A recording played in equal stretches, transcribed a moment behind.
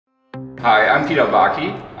Hi, I'm Peter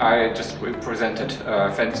Baacke. I just represented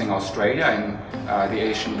Fencing Australia in the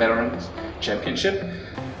Asian Veterans Championship,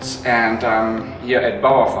 and I'm here at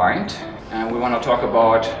Bauerfeind, and we want to talk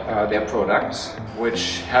about their products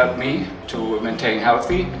which help me to maintain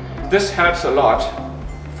healthy. This helps a lot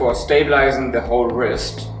for stabilizing the whole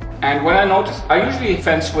wrist. And when I usually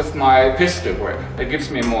fence with my pistol grip. It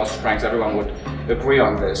gives me more strength. Everyone would agree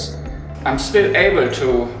on this. I'm still able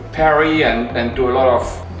to parry and do a lot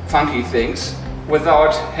of funky things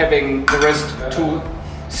without having the wrist too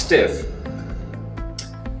stiff.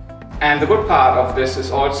 And the good part of this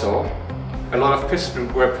is also a lot of pistol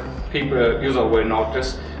grip user will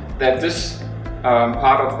notice that this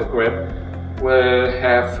part of the grip will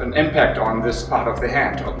have an impact on this part of the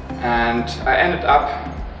hand. And I ended up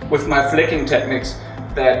with my flicking techniques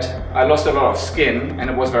that I lost a lot of skin and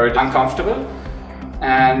it was very uncomfortable,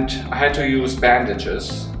 and I had to use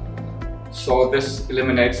bandages. So this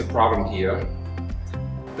eliminates the problem here.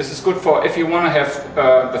 This is good for if you want to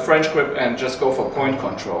have the French grip and just go for point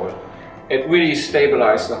control. It really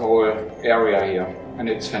stabilizes the whole area here, and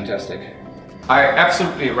it's fantastic. I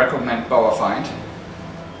absolutely recommend Bauerfeind,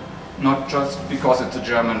 not just because it's a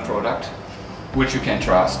German product, which you can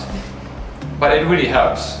trust, but it really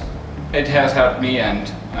helps. It has helped me, and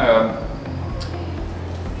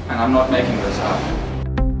I'm not making this up.